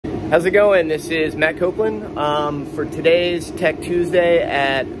How's it going? This is Matt Copeland. For today's Tech Tuesday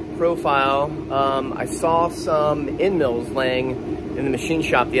at Profile, I saw some end mills laying in the machine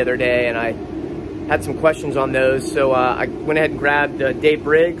shop the other day, and I had some questions on those. So I went ahead and grabbed Dave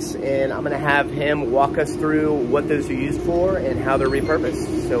Briggs, and I'm going to have him walk us through what those are used for and how they're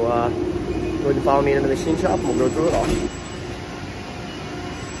repurposed. So go ahead and follow me into the machine shop, and we'll go through it all.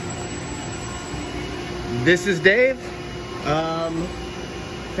 This is Dave.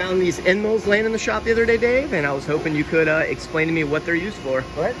 Found these end mills laying in the shop the other day, Dave, and I was hoping you could explain to me what they're used for.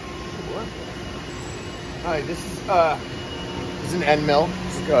 What? All right, this is an end mill.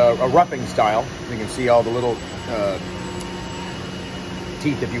 It's a roughing style. You can see all the little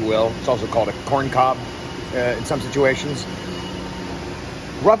teeth, if you will. It's also called a corn cob in some situations.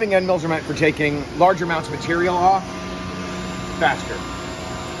 Roughing end mills are meant for taking large amounts of material off faster.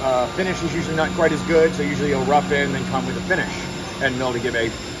 Finish is usually not quite as good, so usually you'll rough in and come with a finish end mill to give a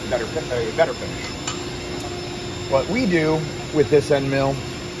better finish. What we do with this end mill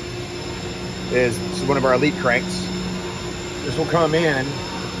is, this is one of our elite cranks. This will come in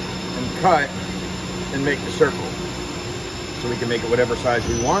and cut and make the circle. So we can make it whatever size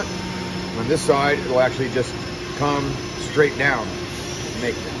we want. On this side, it will actually just come straight down and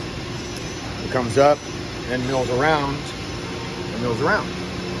make it. It comes up and mills around and mills around.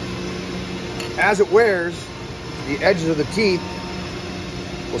 As it wears, the edges of the teeth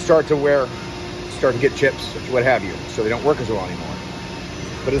will start to get chips, what have you, so they don't work as well anymore.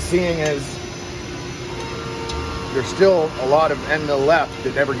 But as seeing as there's still a lot of end mill left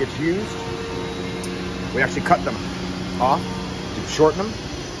that never gets used, we actually cut them off to shorten them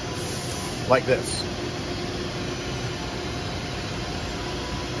like this.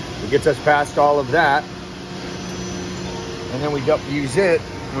 It gets us past all of that, and then we use it,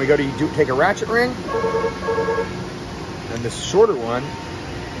 and we go to take a ratchet ring, and this shorter one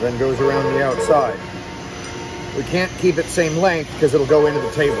then goes around the outside. We can't keep it same length because it'll go into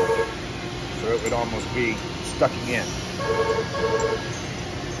the table. So it would almost be stucking in.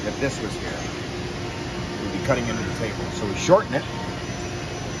 If this was here, we'd be cutting into the table. So we shorten it.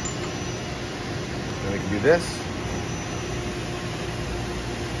 Then we can do this.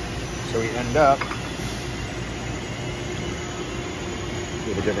 So we end up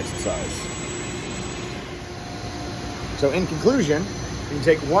with a difference in size. So in conclusion, you can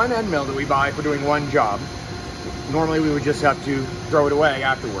take one end mill that we buy for doing one job. Normally we would just have to throw it away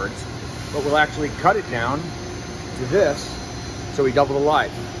afterwards, but we'll actually cut it down to this so we double the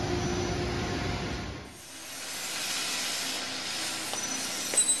life.